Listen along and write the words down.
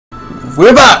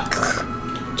We're back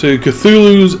to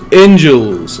Cthulhu's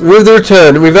Angels with the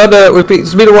return.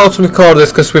 It's been a while since we recorded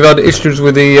this because we've had issues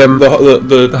with the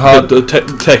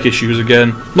tech issues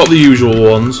again. Not the usual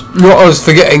ones. Not us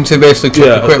forgetting to basically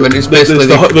check equipment. It's basically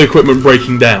the equipment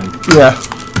breaking down. Yeah.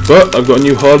 But I've got a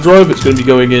new hard drive. It's going to be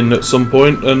going in at some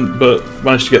point, but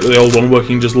managed to get the old one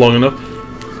working just long enough.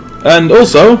 And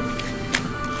also,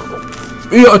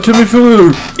 yeah, to be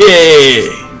true.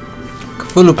 Yeah.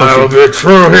 I'll be a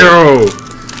true hero.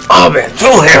 I'll be a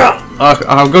true hero.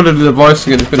 I'm going to do the voice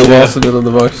again. It's been a while since I've done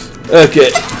the voice.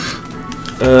 Okay.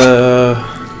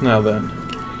 Now then,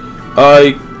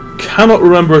 I cannot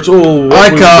remember at all. What I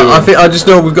can't. I just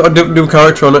know we've got a new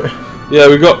character on it. Yeah,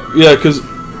 because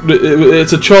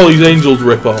it's a Charlie's Angels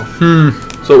rip-off.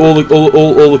 So all the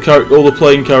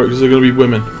playing characters are going to be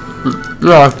women.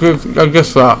 Yeah, I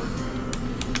guess that.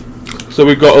 So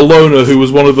we've got Alona, who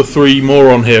was one of the 3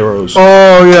 moron heroes.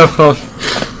 Oh yeah, of course.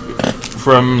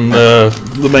 From the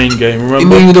main game, remember? You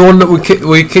mean the one that we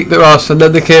kicked their ass and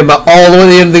then they came back all the way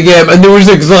to the end of the game and it was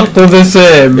exactly the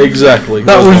same. Exactly.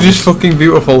 That was just fucking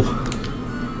beautiful.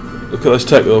 Look at this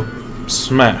tech though.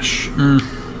 Smash.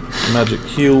 Magic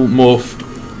heal,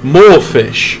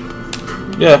 morefish.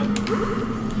 Yeah.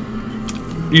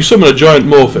 You summon a giant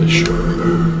morefish.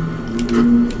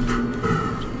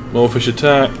 Morefish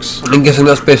attacks. I'm guessing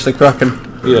that's basically Kraken.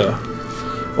 Yeah.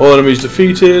 All enemies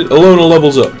defeated. Alona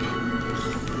levels up.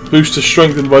 Boost to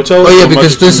strength and vitality. Oh yeah,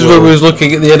 because this is when we was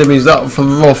looking at the enemies that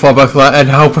from all far back and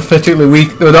how pathetically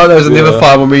weak. No, that was in the other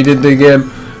file when we did the game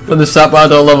from the start by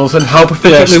adult levels and how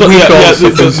pathetically weak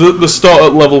the start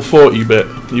at level 40 bit.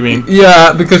 You mean?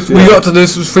 Yeah, because we got to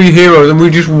this with 3 heroes and we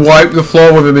just wiped the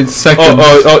floor with them in seconds.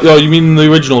 Oh, you mean in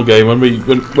the original game when we?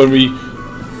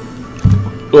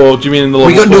 Or do you mean in the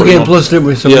level 40? We got New Game Plus, didn't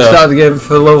we? So we started the game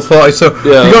for level 40. So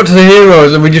we got to the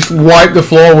heroes and we just wiped the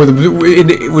floor with them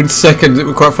in seconds. It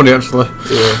was quite funny actually.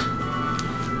 Yeah.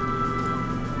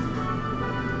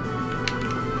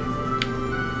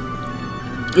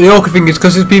 The awkward thing is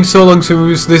because it's been so long since we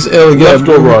was this early game. Left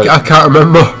or right? I can't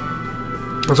remember.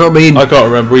 That's what I mean. I can't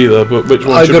remember either. But which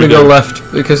one? I gotta go left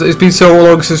because it's been so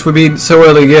long since we've been so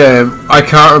early game. I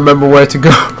can't remember where to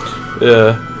go.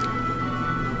 Yeah.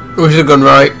 We should have gone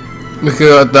right. We could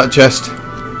have had that chest.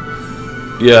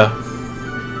 Yeah.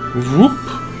 Whoop.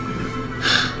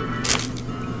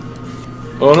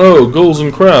 Oh no, gulls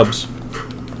and crabs.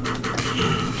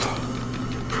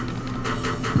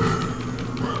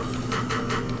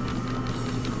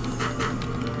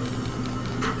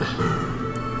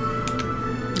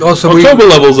 Also, October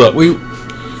levels up.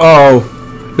 Oh.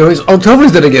 No, it's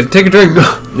October's dead again. Take a drink.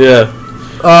 Yeah.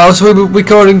 So we'll be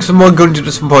recording some more Gungeon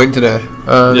at some point today.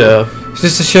 Yeah. It's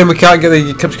just a shame we can't get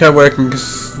the capture card working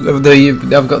because I've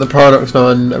got the products now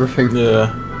and everything.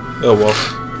 Yeah. Oh well.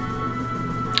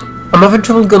 I'm having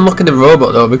trouble unlocking the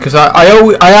robot though because I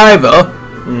either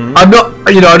I'm not,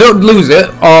 I don't lose it,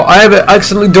 or I either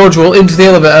accidentally dodge roll into the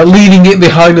elevator, leaving it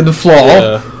behind on the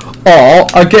floor, or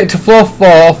I get to floor 4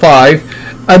 or 5.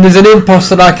 And there's an impasse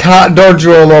that I can't dodge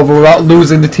roll over without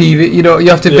losing the TV. You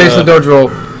have to basically dodge roll.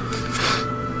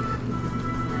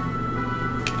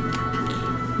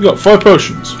 You got 5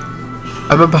 potions.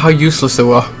 I remember how useless they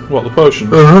were. What, the potions?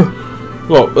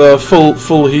 What,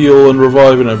 full heal and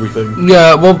revive and everything?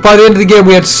 Yeah, well, by the end of the game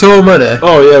we had so many.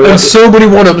 Oh, yeah. And so many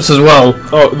 1-ups as well.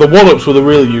 Oh, the 1-ups were the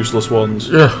really useless ones.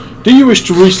 Yeah. Do you wish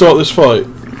to restart this fight?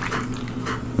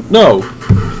 No.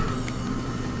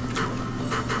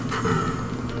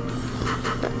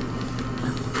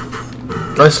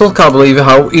 I still can't believe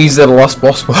how easy the last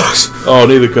boss was. Oh,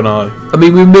 neither can I. I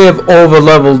mean, we may have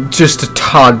over-leveled just a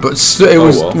tad, but it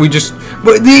was we just.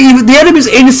 But the enemies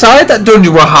inside that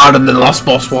dungeon were harder than the last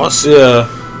boss was. Yeah.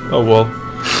 Oh well.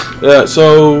 Yeah.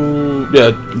 So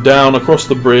down across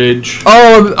the bridge.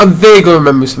 Oh, I'm vaguely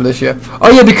remembering some of this. Yeah. Oh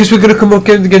yeah, because we're gonna come up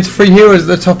against 3 heroes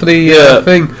at the top of the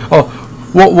thing. Oh,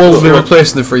 what will be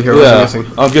replacing the 3 heroes? Yeah.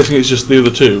 I'm guessing it's just the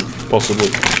other 2, possibly.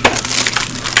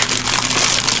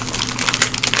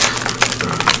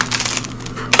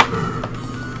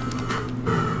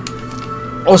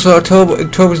 Also,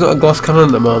 October's not a glass cannon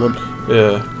at the moment.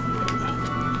 Yeah.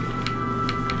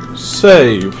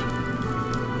 Save.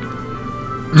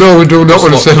 No, we do not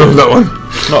want to save on that one.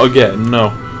 Not again,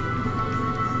 no.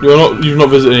 You've not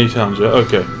visited any towns yet.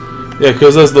 Okay. Yeah,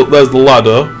 because there's the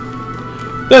ladder.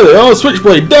 There they are.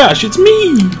 Switchblade dash. It's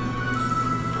me.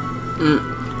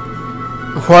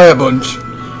 Quiet bunch.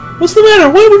 What's the matter?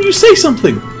 Why would you say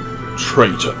something?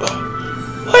 Traitor.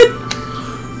 What?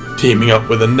 Teaming up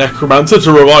with a necromancer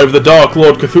to revive the Dark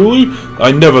Lord Cthulhu?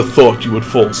 I never thought you would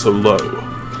fall so low.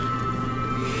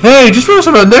 Hey, just because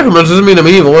I'm a necromancer doesn't mean I'm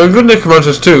evil. I'm good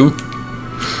necromancers too.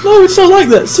 No, it's not like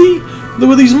that. See, there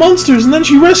were these monsters, and then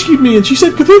she rescued me, and she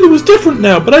said Cthulhu was different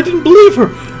now, but I didn't believe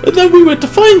her. And then we went to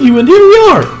find you, and here we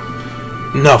are.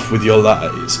 Enough with your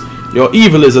lies. Your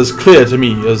evil is as clear to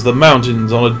me as the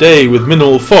mountains on a day with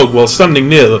minimal fog while standing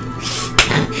near them.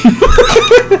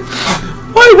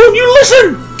 Why won't you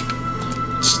listen?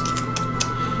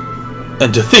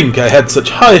 And to think I had such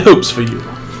high hopes for you.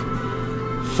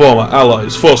 Former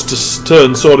allies forced to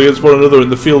turn sword against one another in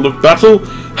the field of battle.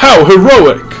 How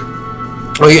heroic!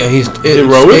 Oh yeah,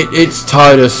 heroic. It's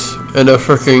Titus and a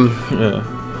freaking. Yeah.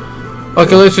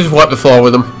 Okay, let's just wipe the floor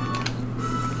with him.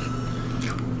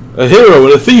 A hero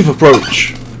and a thief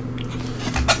approach.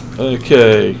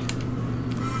 Okay.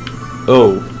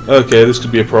 Oh, okay. This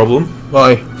could be a problem.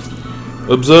 Why?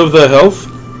 Observe their health.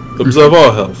 Observe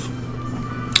our health.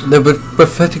 They're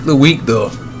pathetically weak,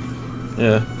 though.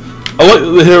 Yeah. I like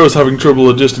that the hero's having trouble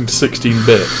adjusting to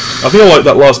 16-bit. I think I liked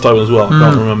that last time as well. I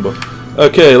can't remember.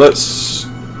 Okay, let's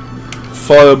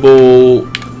fireball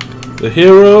the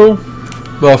hero.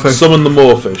 Morefish. Summon the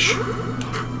morefish.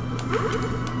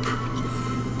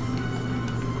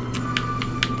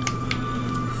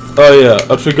 Oh yeah,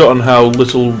 I'd forgotten how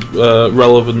little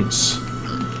relevance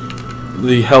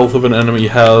the health of an enemy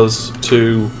has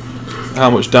to how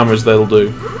much damage they'll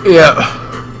do. Yeah.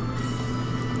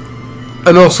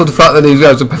 And also the fact that these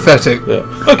guys are pathetic. Yeah.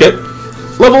 Okay.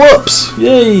 Level ups!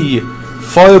 Yay!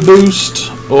 Fire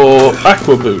boost or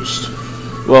aqua boost?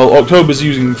 Well, October's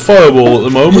using fireball at the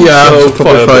moment, Yeah, so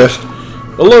probably fire. boost.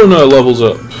 Alona levels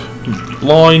up.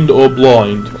 Blind or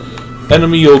blind?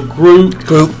 Enemy or group?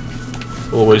 Group.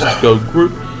 Always go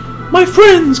group. My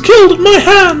friends killed at my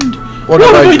hand! What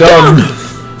have I done?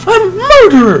 I'm a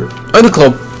murderer! And the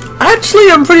club. Actually,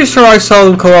 I'm pretty sure I saw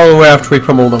them come all the way after we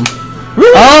pummeled them.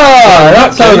 Really? Ah,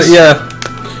 that sounds. Yeah.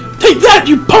 Take that,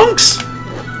 you punks!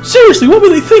 Seriously, what were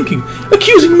they thinking?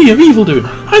 Accusing me of evildoing.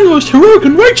 I'm the most heroic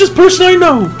and righteous person I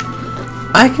know.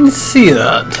 I can see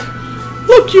that.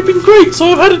 Look, you've been great, so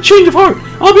I've had a change of heart.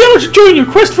 I'll be honored to join your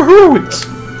quest for heroics.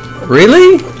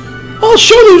 Really? I'll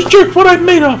show those jerks what I'm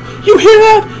made of. You hear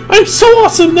that? I'm so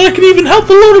awesome that I can even help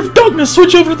the Lord of Darkness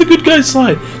switch over to the good guy's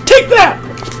side. Take that!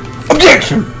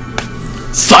 Objection!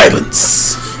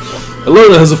 Silence!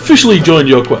 Alona has officially joined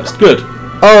your quest. Good.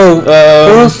 Oh,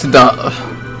 who else did that?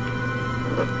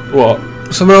 What?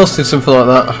 Someone else did something like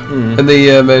that. And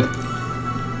they made.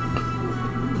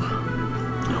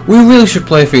 We really should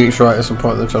play Phoenix Wright at some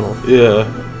point on the channel. Yeah.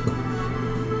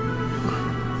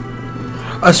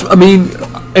 I mean,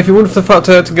 if it wasn't for the fact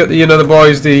to get the the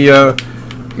boys the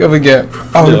over get,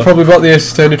 I would have probably bought the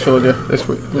Ace Attorney trilogy this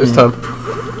time.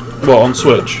 What, on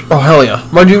Switch? Oh hell yeah!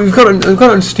 Mind you, we've got it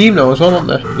on Steam now as well,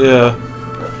 haven't they? Yeah.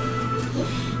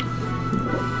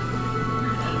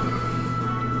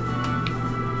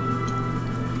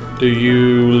 Do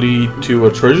you lead to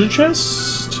a treasure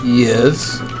chest?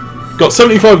 Yes. Got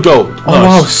 75 gold. Oh Nice.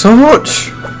 wow, so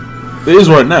much! It is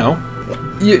right now.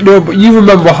 No, but you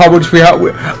remember how much we had.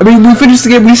 I mean, we finished the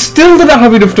game. We still didn't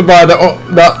have enough to buy that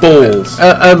Balls.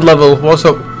 end level. What's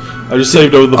up? I just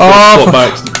saved over the first slot by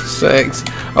accident. Six.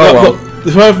 Oh Yeah, well. but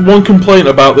if I have one complaint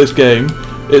about this game,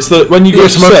 it's that when you go to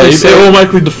save, it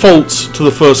automatically defaults to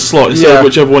the first slot instead of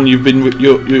whichever one you've been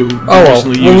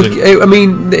recently using. I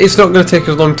mean, it's not going to take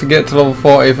us long to get to level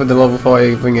 40 for the level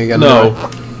 40 thing again. No.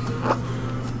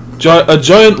 A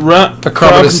giant rat, a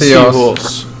crab, and and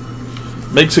seahorse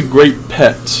makes a great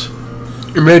pet.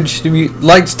 Image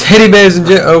likes teddy bears and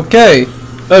okay.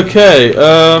 Okay.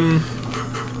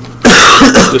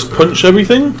 Just punch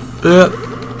everything. Yeah.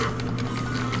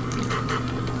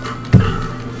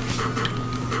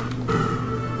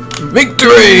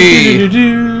 Victory!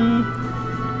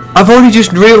 I've only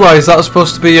just realised that's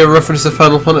supposed to be a reference to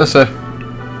Final Fantasy.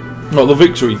 Not the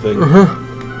victory thing.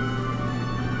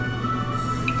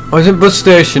 I was at bus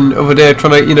station over there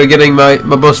trying to, getting my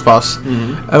bus pass,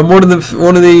 and one of the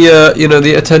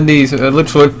the attendees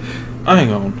literally went,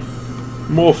 hang on,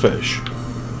 more fish.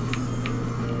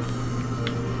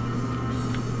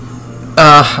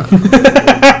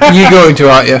 You're going to,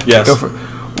 aren't you? Yes. Go for it.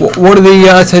 One of the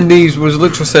attendees was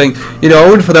literally saying, I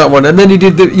went for that one, and then he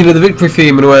did the the victory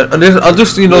theme, and I went, and I'll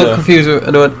just confuse it,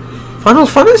 and I went, Final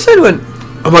Fantasy, and I went,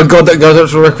 oh my god, that guy's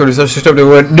actual record is just up there. I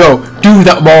went, no, do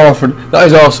that more often. That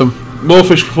is awesome.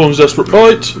 Morefish performs desperate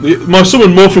bite. My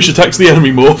summon Morefish attacks the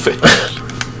enemy Morefish.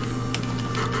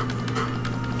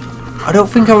 I don't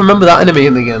think I remember that enemy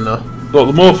in the game though. What,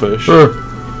 the Morefish?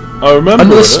 I remember.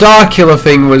 And the Star Killer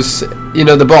thing was,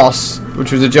 the boss,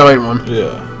 which was a giant one.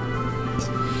 Yeah.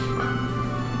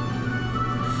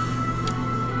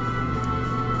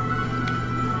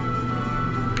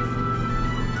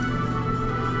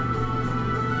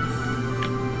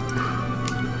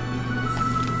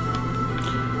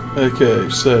 Okay,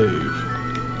 save.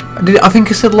 I think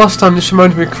I said last time this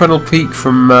reminds me of Crenel Peak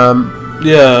from...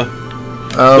 Yeah.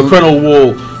 The Crenel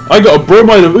Wall. I got a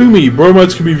Bromide of Umi.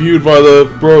 Bromides can be viewed via the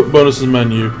bonuses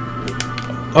menu.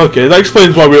 Okay, that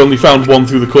explains why we only found one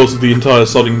through the course of the entire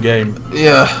sodding game.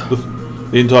 Yeah.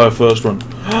 The entire first run.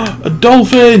 A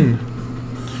dolphin!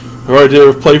 Her idea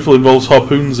of playful involves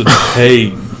harpoons and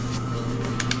pain.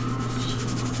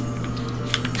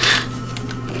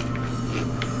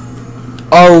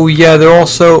 Oh yeah, they're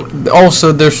also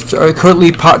there's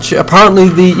currently patch. Apparently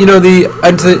the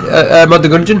Enter Mod the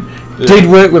Gungeon did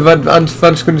work with Advanced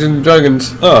Dungeons and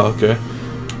Dragons. Oh, okay.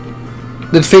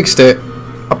 They'd fixed it,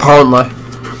 apparently.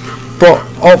 But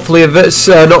hopefully, if it's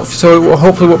not so,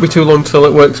 hopefully it won't be too long till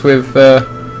it works with the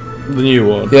new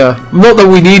one. Yeah, not that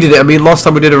we needed it. I mean, last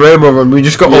time we did a rainbow run, we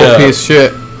just got OP as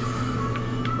shit.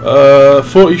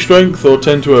 40 strength or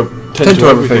 10 to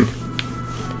everything.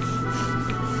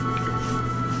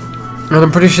 And I'm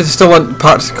pretty sure they still haven't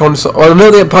patched the console. Well, I know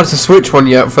they haven't patched the Switch one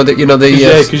yet for the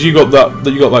yeah, because you got that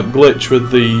glitch with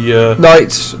the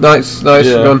nice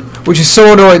gun, which is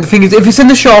so annoying. The thing is, if it's in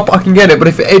the shop, I can get it, but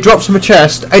if it drops from a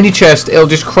chest, any chest, it'll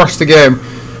just crash the game.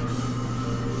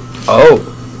 Oh.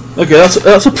 Okay,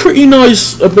 that's a pretty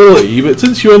nice ability, but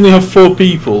since you only have 4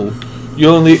 people,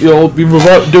 you'll be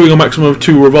doing a maximum of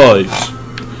 2 revives.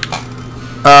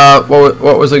 What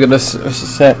was I gonna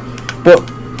say? But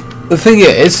the thing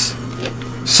is,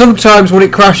 sometimes when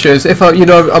it crashes, if I'm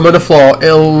on the floor,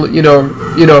 it'll get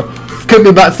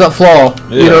me back to that floor.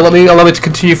 Yeah. Allow me to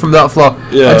continue from that floor.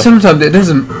 Yeah. And sometimes it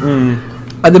doesn't.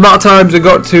 And the amount of times I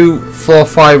got to floor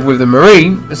 5 with the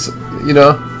Marine,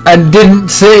 and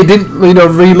didn't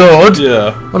reload.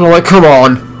 Yeah. And I'm like, come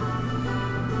on.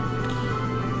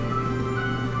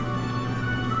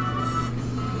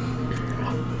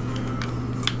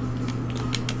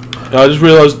 Yeah, I just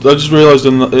realised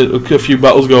a few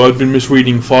battles ago I'd been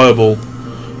misreading Fireball.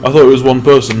 I thought it was one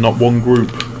person, not one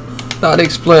group. That'd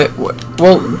explain.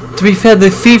 Well, to be fair, the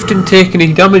thief didn't take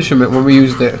any damage from it when we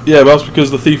used it. Yeah, but that's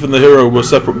because the thief and the hero were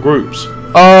separate groups.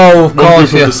 Oh, of one course,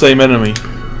 group of the same enemy.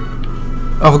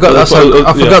 I forgot that's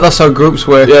how groups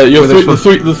work. Yeah,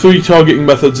 the three targeting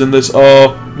methods in this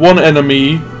are one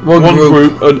enemy, one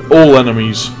group, and all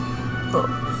enemies.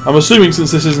 I'm assuming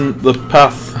since this isn't the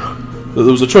path that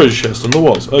there was a treasure chest, and there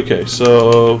was. Okay,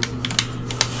 so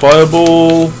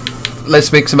Fireball.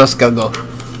 Let's make some escargot.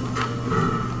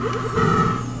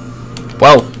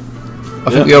 Well,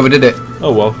 I think we overdid it.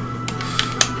 Oh well.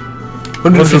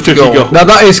 150 gold. Now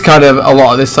that is kind of a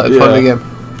lot of this type of fun game.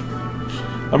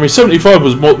 I mean, 75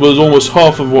 was almost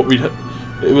half of what we'd.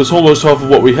 It was almost half of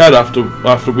what we had after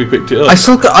we picked it up.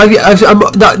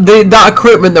 That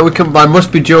equipment that we couldn't buy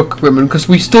must be joke equipment because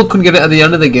we still couldn't get it at the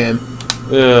end of the game.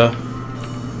 Yeah.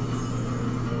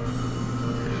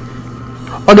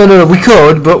 Oh no, we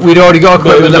could, but we'd already got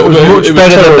equipment that was much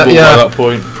better than that. Yeah. By that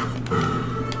point.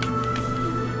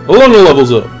 Along the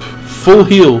levels up, full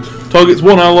heal. Targets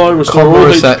one ally, restore all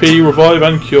HP, revive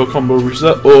and cure, combo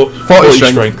reset, or 40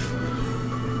 strength.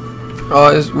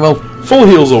 Well, full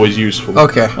heal's always useful.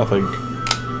 Okay. I think.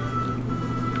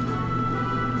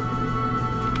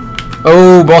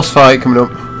 Oh, boss fight coming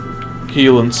up.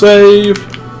 Heal and save.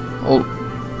 Oh,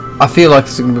 I feel like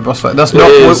it's going to be a boss fight. That's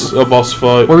not a boss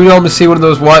fight. When we normally see one of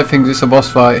those white things, it's a boss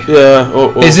fight. Yeah.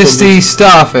 Is this the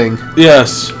star thing?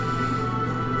 Yes.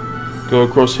 Go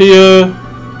across here.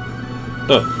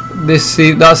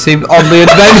 That seemed oddly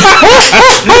adventurous.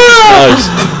 Nice.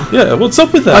 Yeah, what's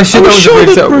up with that? I should know the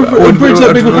bridge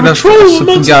that big of a troll.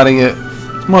 Something guarding it.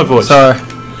 It's my voice. Sorry.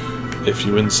 If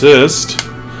you insist.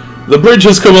 The bridge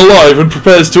has come alive and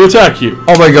prepares to attack you.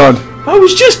 Oh my god. I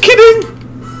was just kidding.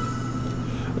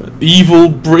 Evil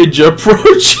bridge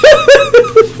approaches.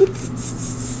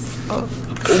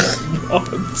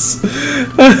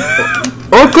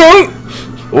 Okay.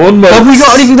 1 month. Have we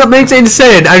got anything that makes it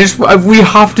insane? We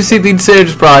have to see the insane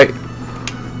sprite.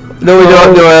 No, we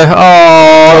don't do it.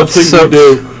 Oh, I think we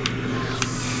do.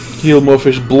 Heal more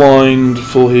fish, blind,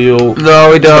 full heal. No,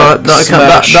 we don't.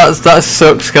 That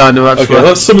sucks, kind of. Actually. Okay,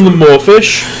 let's summon the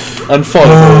Moorfish and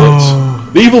fireball it.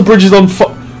 The evil bridge is on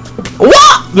fire.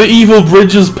 What? The evil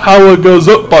bridge's power goes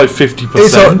up by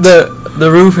 50%. The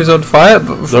roof is on fire.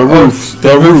 The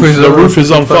roof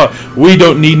is on fire. We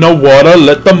don't need no water.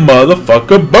 Let the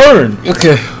motherfucker burn.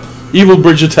 Okay. Evil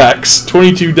bridge attacks.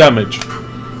 22 damage.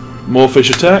 More fish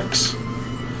attacks.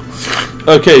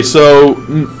 Okay, so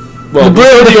well,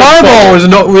 the fireball is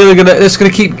not really gonna. It's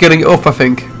gonna keep getting up, I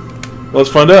think. Let's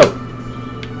find out.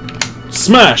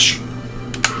 Smash.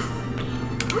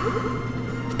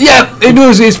 Yeah, it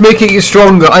does. It's making it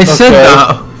stronger. I said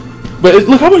that. But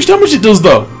look how much damage it does,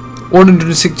 though.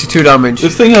 162 damage.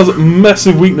 This thing has a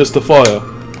massive weakness to fire.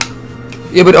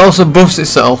 Yeah, but it also buffs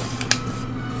itself.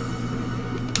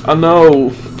 I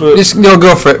know, but... Just, no,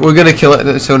 go for it. We're going to kill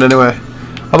it soon anyway.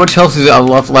 How much health is it I've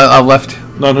left?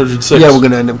 906. Yeah, we're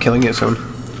going to end up killing it soon.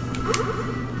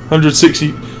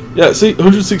 160. Yeah, see,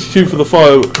 162 for the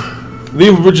fire. The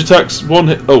other bridge attacks, one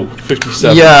hit. Oh,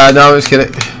 57. Yeah, no, let's get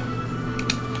it.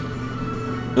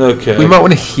 Okay. We might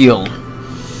want to heal.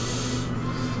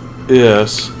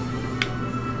 Yes.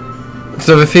 Because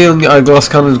I have a feeling our glass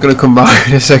cannon's going to come back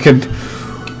in a second.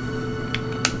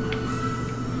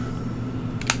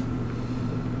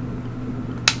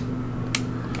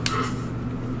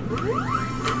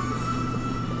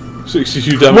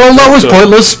 $62 damage. Well, that was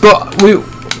pointless, but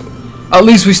at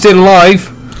least we stayed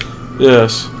alive.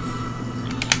 Yes.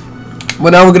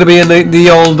 Well, now we're going to be in the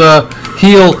old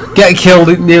heal, get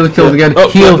killed, nearly killed again. Oh,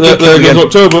 Heal, get killed again.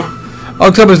 October.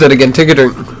 October's dead again. Take a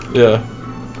drink. Yeah.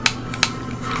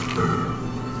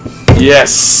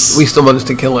 Yes. We still managed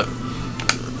to kill it.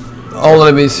 All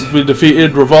enemies. We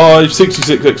defeated, revived,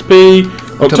 66 XP.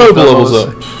 October levels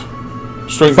up.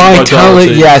 Strength and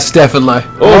vitality. Yes, definitely.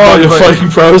 All about your fighting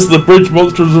prowess, the bridge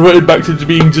monster was reverted back to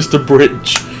being just a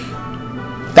bridge.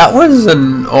 That was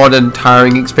an odd and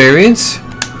tiring experience.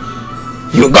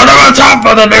 You got him on top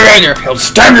of the narrator. He'll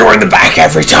stab you in the back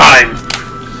every time.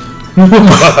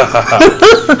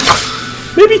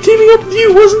 Maybe teaming up with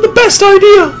you wasn't the best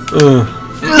idea.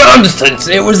 Nonsense!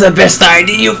 It was the best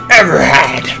idea you've ever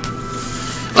had.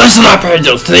 Listen up,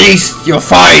 angels. To the east, you'll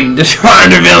find the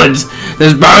shrine of villains.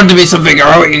 There's bound to be something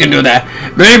heroic you can do there.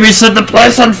 Maybe set the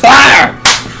place on fire.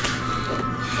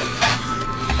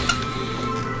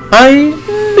 I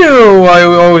knew I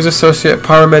would always associate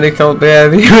paramedical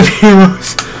behavior with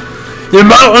heroes. You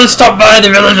might want to stop by the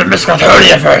village of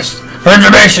Miskatonia first for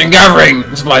information gathering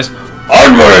and supplies.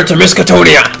 Onward to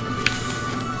Miskatonia.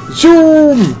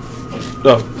 Zoom.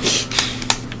 No.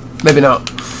 Maybe not.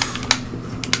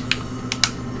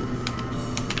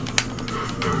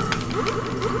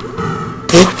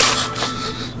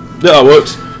 Yeah, that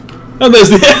works. And there's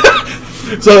the...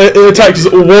 So it attacks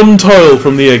one tile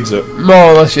from the exit. More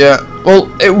or less, yeah. Well,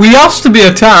 we asked to be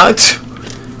attacked.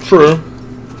 True.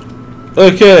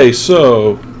 Okay,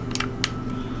 so...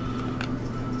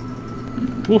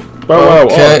 Oof, bow wow.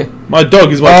 Okay. Oh, my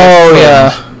dog is my Oh, best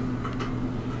yeah.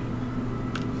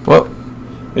 What?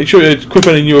 Make sure you equip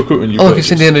any new equipment you Oh, look,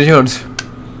 purchase. it's Indiana Jones.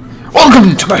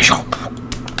 Welcome to my shop.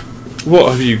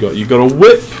 What have you got? You got a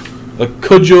whip, a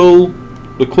cudgel,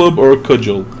 the club, or a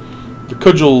cudgel? The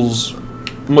cudgel's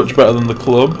much better than the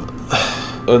club,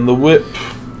 and the whip.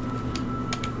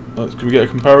 Can we get a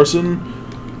comparison?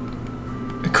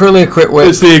 Currently equipped with.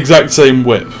 It's the exact same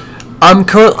whip. I'm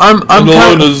kind of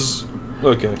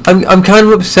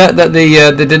upset that they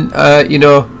didn't you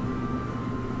know.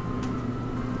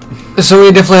 So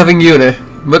we're definitely having uni,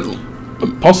 but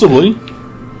possibly.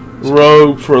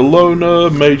 Rogue for Alona,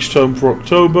 Mage Tome for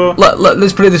October.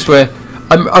 Let's put it this way.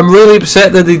 I'm really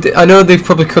upset that I know they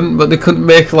probably couldn't, but they couldn't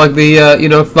make like the you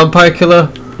know, vampire killer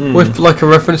with like a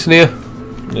reference in here.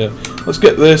 Yeah, let's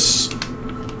get this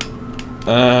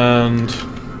and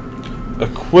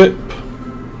equip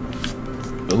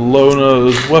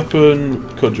Alona's weapon,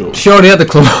 cudgel. She already had the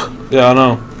club. Yeah, I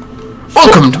know.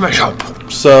 Welcome to my shop.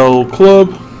 Sell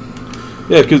club.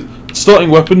 Yeah, because starting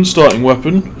weapon, starting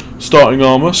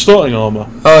armor, starting armor.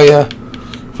 Oh yeah.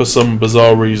 For some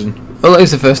bizarre reason. Well, it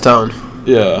is the first town.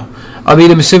 Yeah. I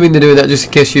mean, I'm assuming they're doing that just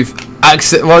in case you've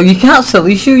access. Well, you can't sell.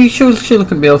 You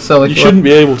shouldn't be able to sell it. You shouldn't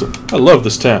be able to. I love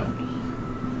this town.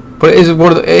 But it is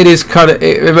one of the. It is kind of.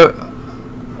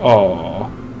 Aww.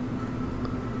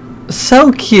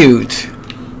 So cute.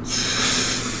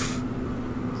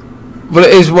 But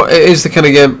it is the kind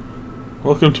of game.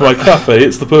 Welcome to my cafe.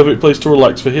 It's the perfect place to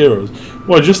relax for heroes.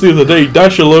 Why, just the other day,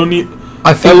 Dash Aloni,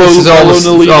 I think this is all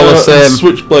the same. and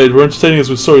Switchblade were entertaining us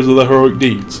with stories of their heroic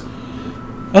deeds.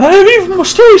 And I have even more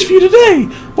stories for you today.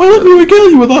 Why, let me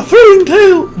regale you with our thrilling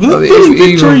tale, the thrilling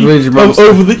victory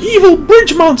over the evil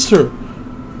bridge monster.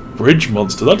 Bridge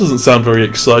monster? That doesn't sound very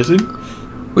exciting.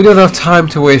 We don't have time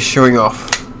to waste showing off.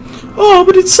 Oh,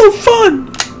 but it's so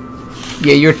fun.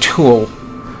 Yeah, you're a tool.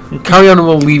 Carry on and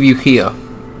we'll leave you here.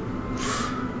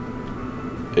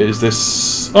 Is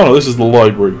this... Oh no, this is the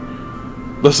library.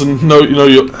 Listen, no, you know,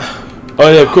 you're... Oh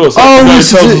yeah, of course. Oh, this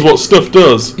tells us what stuff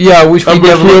does. Yeah, which we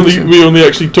never we only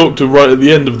actually talked to right at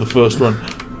the end of the first run.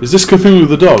 Is this Cthulhu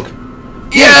the dog?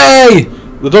 Yay!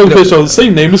 The dog appears to have the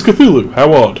same name as Cthulhu.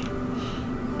 How odd.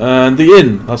 And the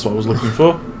inn. That's what I was looking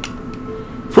for.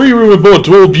 Free room aboard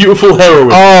to all beautiful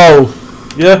heroines.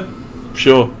 Oh! Yeah?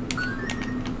 Sure.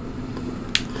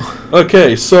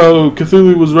 Okay, so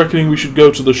Cthulhu was reckoning we should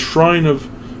go to the Shrine of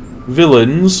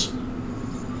Villains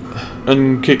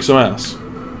and kick some ass.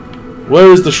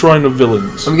 Where is the Shrine of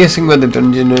Villains? I'm guessing where the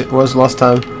dungeon was last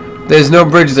time. There's no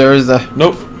bridge there, is there?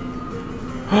 Nope.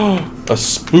 A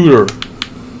spooter.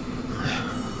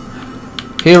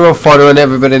 Hero fodder and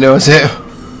everybody knows it.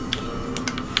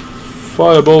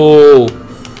 Fireball.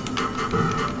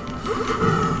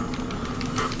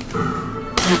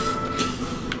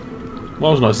 That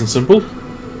was nice and simple.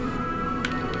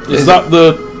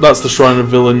 That's the Shrine of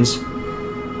Villains?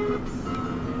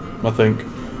 I think.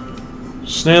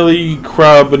 Snaily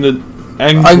crab and an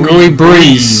angry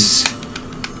breeze.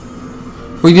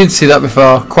 We did see that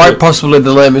before. Quite possibly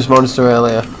the lamest monster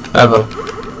earlier. Ever.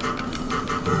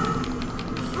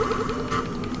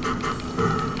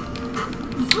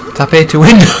 Tap A to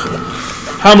win.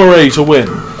 Hammer A to win.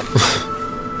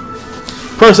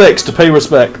 Press X to pay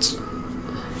respects.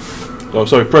 Oh,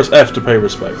 sorry, press F to pay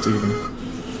respects, even.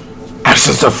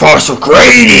 Access the force of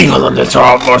great evil on the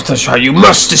top monster shrine. You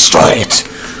must destroy it.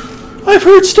 I've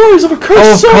heard stories of a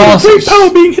cursed soul of great power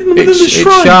being hidden within this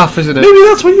shrine. It's sharp, isn't it? Maybe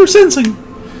that's what you're sensing.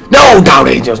 No, Down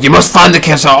Angels. You must find the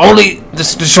castle. Only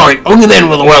destroy it. Only then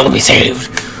will the world be saved.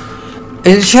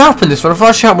 Is it sharp in this one? I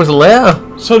thought sharp was later.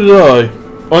 So did I.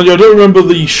 Oh, I don't remember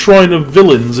the Shrine of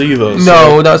Villains either. So.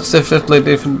 No, that's definitely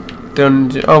different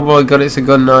dungeon. Oh my god, it's a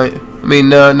gun night. I mean,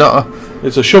 not a...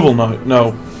 It's a shovel knight.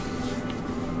 No.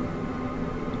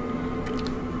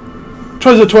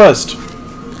 Treasure Twist.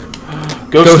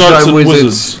 Ghost Knights and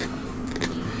Wizards.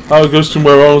 How a ghost can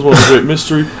wear arms was a great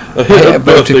mystery. A hit at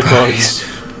birthday parties.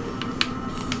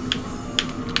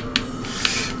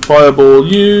 Fireball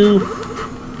you.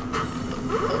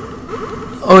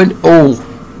 Oh, and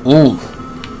ooh.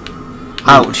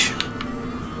 Ouch.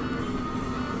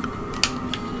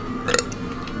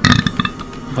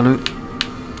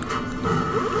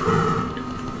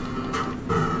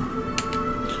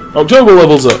 October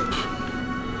levels up.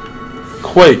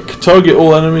 Quake. Target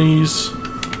all enemies.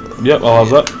 Yep, I'll have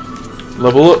that.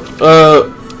 Level up.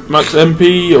 Max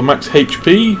MP or max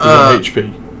HP?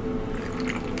 HP.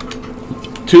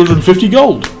 250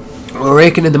 gold. We're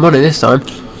raking in the money this time.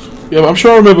 Yeah, but I'm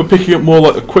sure I remember picking up more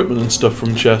like equipment and stuff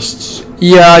from chests.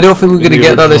 Yeah, I don't think we're going to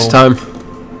get that this time.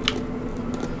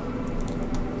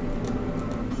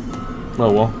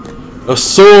 Oh well. A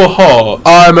sore heart.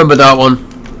 Oh, I remember that one.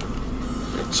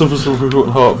 Suffers from a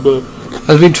broken heart, but...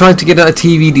 I've been trying to get out a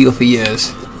TV deal for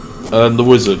years. And the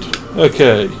wizard.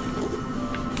 Okay.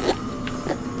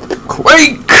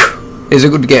 Quake is a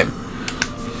good game.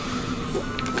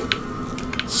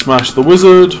 Smash the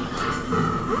wizard.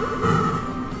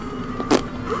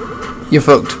 You're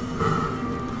fucked.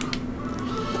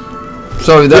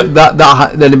 Sorry,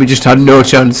 that enemy just had no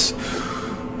chance.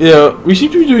 Yeah, we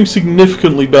seem to be doing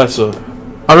significantly better.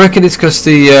 I reckon it's because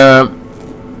the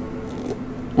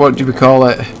what do we call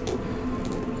it?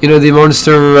 You know, the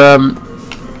monster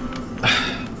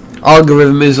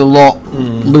algorithm is a lot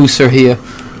looser here.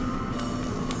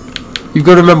 You've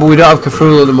got to remember we don't have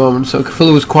Cthulhu at the moment, so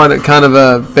Cthulhu was quite a kind of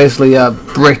a basically a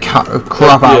brick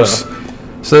crap house. Yeah.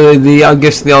 So I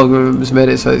guess the algorithm has made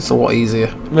it so it's a lot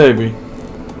easier. Maybe.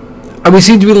 And we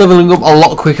seem to be leveling up a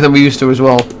lot quicker than we used to as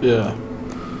well. Yeah.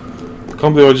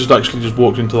 Can't believe I just actually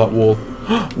walked into that wall.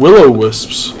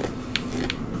 Will-o-wisps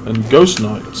and ghost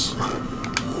knights.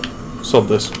 Sod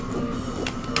this.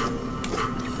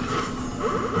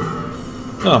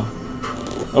 Oh.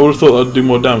 I would have thought that'd do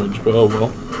more damage, but oh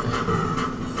well.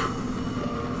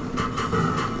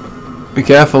 Be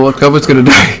careful, look, Cover's gonna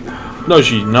die. No,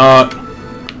 she's not.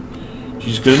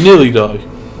 She's gonna nearly die.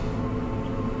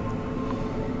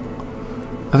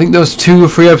 I think those 2 or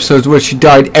 3 episodes where she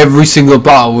died every single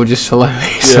battle were just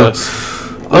hilarious. Yes.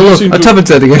 Oh look, a Tappet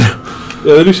said again.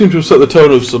 Yeah, they do seem to have set the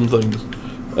tone of some things.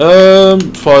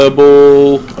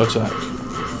 Fireball attack.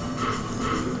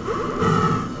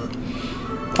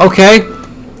 Okay.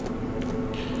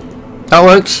 That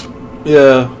works.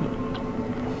 Yeah.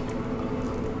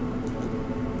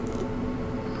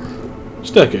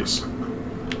 Staircase.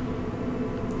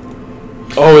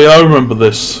 Oh yeah, I remember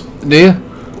this. Do you?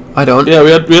 I don't. Yeah,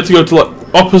 we had to go to like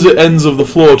opposite ends of the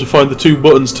floor to find the 2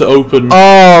 buttons to open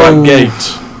that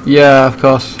gate. Yeah, of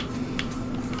course.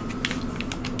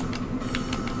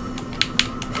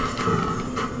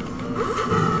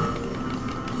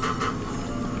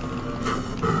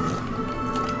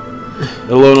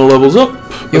 Elona levels up.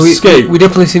 Yeah, escape. We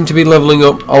definitely seem to be leveling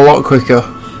up a lot quicker.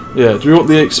 Yeah, do we want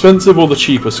the expensive or the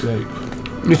cheap escape?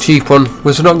 The cheap one.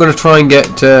 We're not going to try and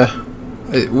get...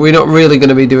 we're not really going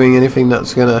to be doing anything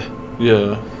that's going to...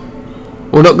 Yeah.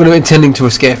 We're not going to be intending to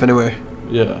escape anyway.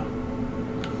 Yeah.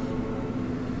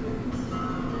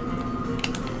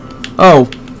 Oh.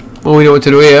 Well, we know what to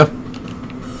do here.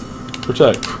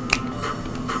 Protect.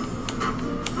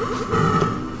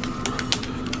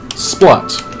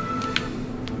 Splat.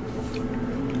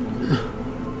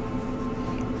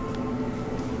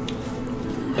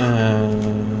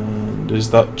 And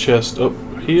is that chest up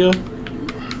here?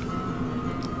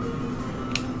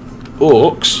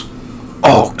 Orcs.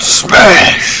 Orc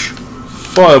smash!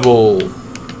 Fireball.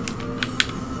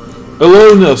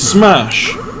 Alona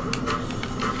smash.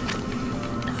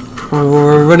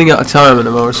 We're running out of time at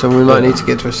the moment, so we might need to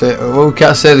get to a save. Well, we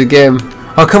can't save the game.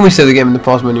 How can we save the game in the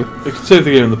pause menu? You can save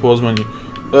the game in the pause menu.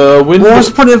 What's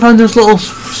the point of having those little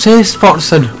save spots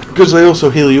then? Because they also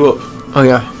heal you up. Oh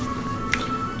yeah.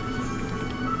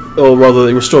 Or rather,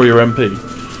 they restore your MP.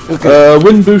 Okay.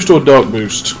 Wind boost or dark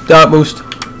boost? Dark boost.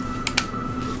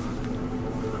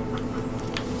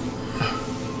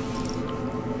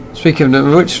 Speaking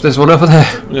of which, there's one over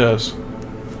there. Yes.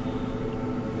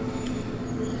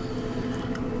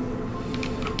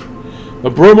 A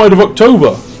bromide of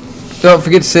October. Don't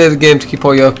forget to save the game to keep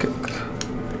all your...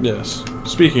 Yes.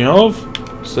 Speaking of,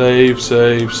 save,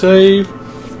 save, save.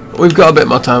 We've got a bit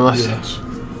more time left. Yes.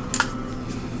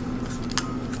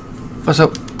 What's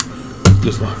up?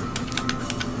 Just now.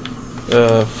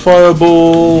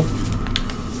 Fireball.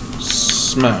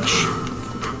 Smash.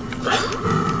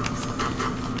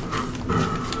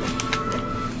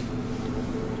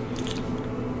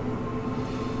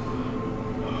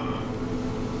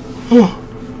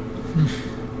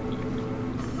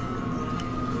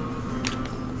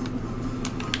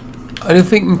 I don't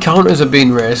think encounters are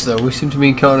being raised though. We seem to be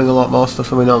encountering a lot more stuff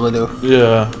than we normally do.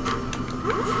 Yeah.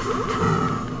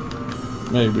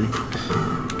 Maybe.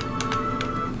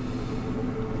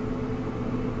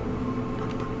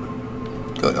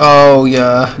 Oh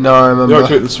yeah, no I remember. You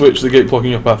activate the switch, the gate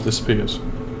blocking your path disappears.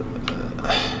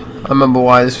 I remember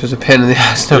why this was a pain in the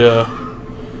ass now. Yeah.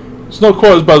 It's not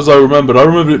quite as bad as I remembered. I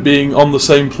remembered it being on the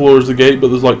same floor as the gate, but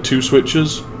there's like two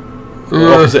switches at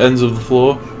opposite ends of the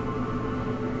floor.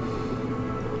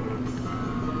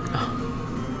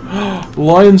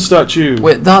 Lion statue.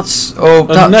 Wait, that's... Oh,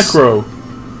 that's... Necro.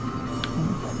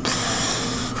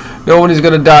 No one is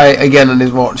going to die again on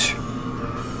his watch.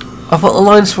 I thought the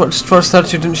lion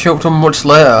statue didn't show up till much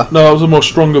later. No, that was a more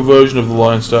stronger version of the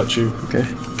lion statue. Okay.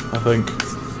 I think.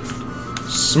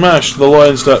 Smash the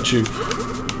lion statue.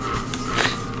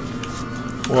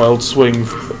 Wild swing.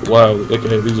 Wow,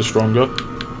 okay, these are stronger.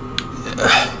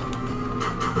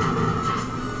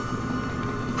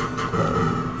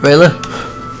 Really?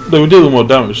 They were dealing more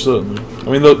damage, certainly. I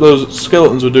mean, those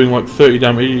skeletons were doing like 30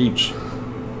 damage each.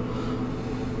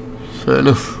 Fair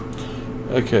enough.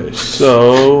 Okay,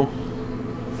 so...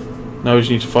 now we just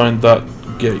need to find that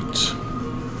gate.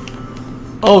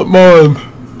 Oh, mom.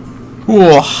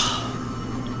 Whoa.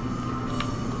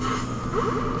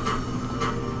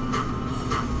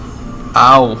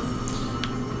 Ow.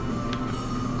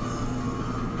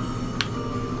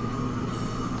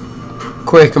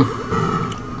 Quake 'em.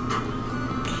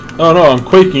 Oh no, I'm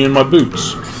quaking in my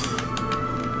boots.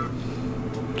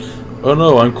 Oh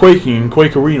no, I'm quaking in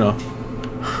Quake Arena.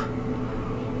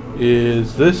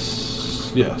 Is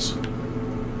this... yes.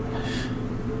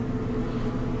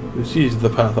 This is the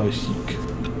path I seek.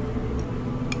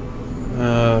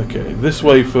 Okay, this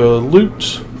way for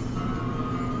loot,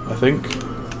 I think.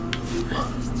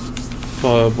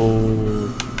 Fireball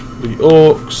the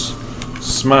orcs,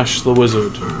 smash the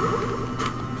wizard.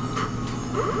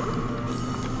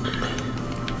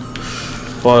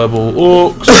 Fireball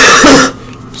orcs,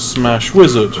 smash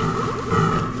wizard.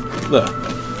 There.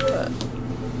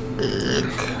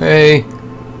 Okay.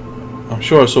 I'm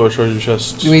sure I saw a treasure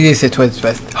chest. We need to say 20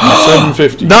 space.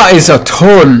 750. That is a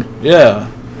ton! Yeah.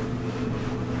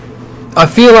 I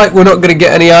feel like we're not going to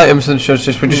get any items and such,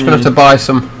 we're just going to have to buy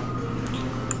some.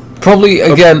 Probably,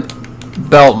 again,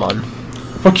 belt, man.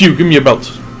 Fuck you, give me a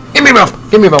belt. Give me a belt!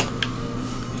 Give me a belt!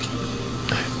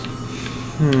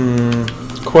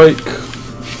 Quake,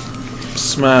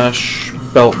 smash,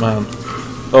 Beltman.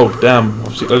 Oh damn! I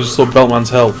just saw Beltman's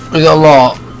health. There's a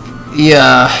lot.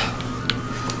 Yeah.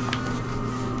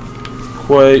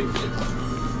 Quake,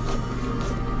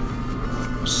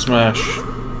 smash.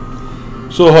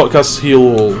 So hot casts heal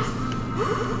all.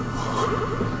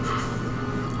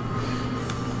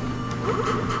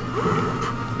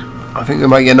 I think we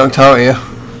might get knocked out here.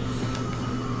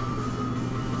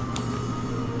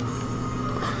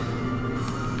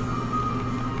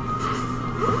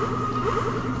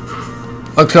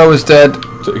 October's dead.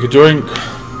 Take a drink.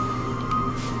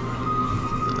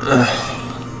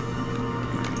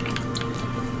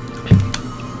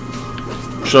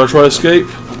 Should I try escape?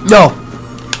 No.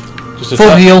 Just Full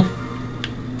attack. heal.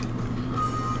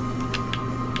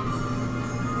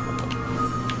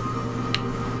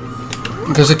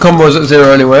 because the combo's at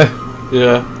 0 anyway.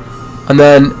 Yeah. And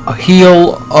then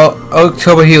heal.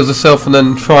 October heals herself, and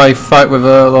then try fight with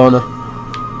Lorna.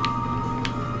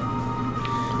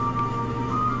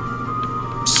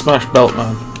 Smash belt,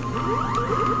 man.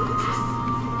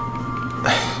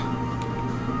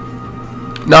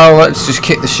 Now let's just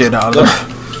kick the shit out of them.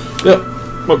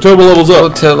 Yep. October levels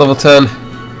up. Level 10.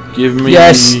 Give me...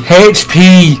 Yes,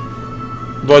 HP!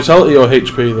 Vitality or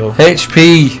HP, though?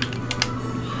 HP!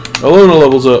 Alona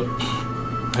levels up.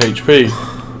 HP.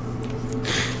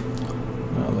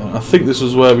 I think this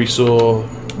was where we saw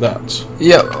that.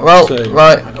 Yeah, well,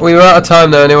 right. We were out of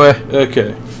time now anyway.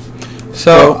 Okay.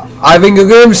 So, I've been Good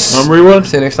Games. I'm Rewind.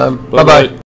 See you next time. Bye-bye. Bye-bye.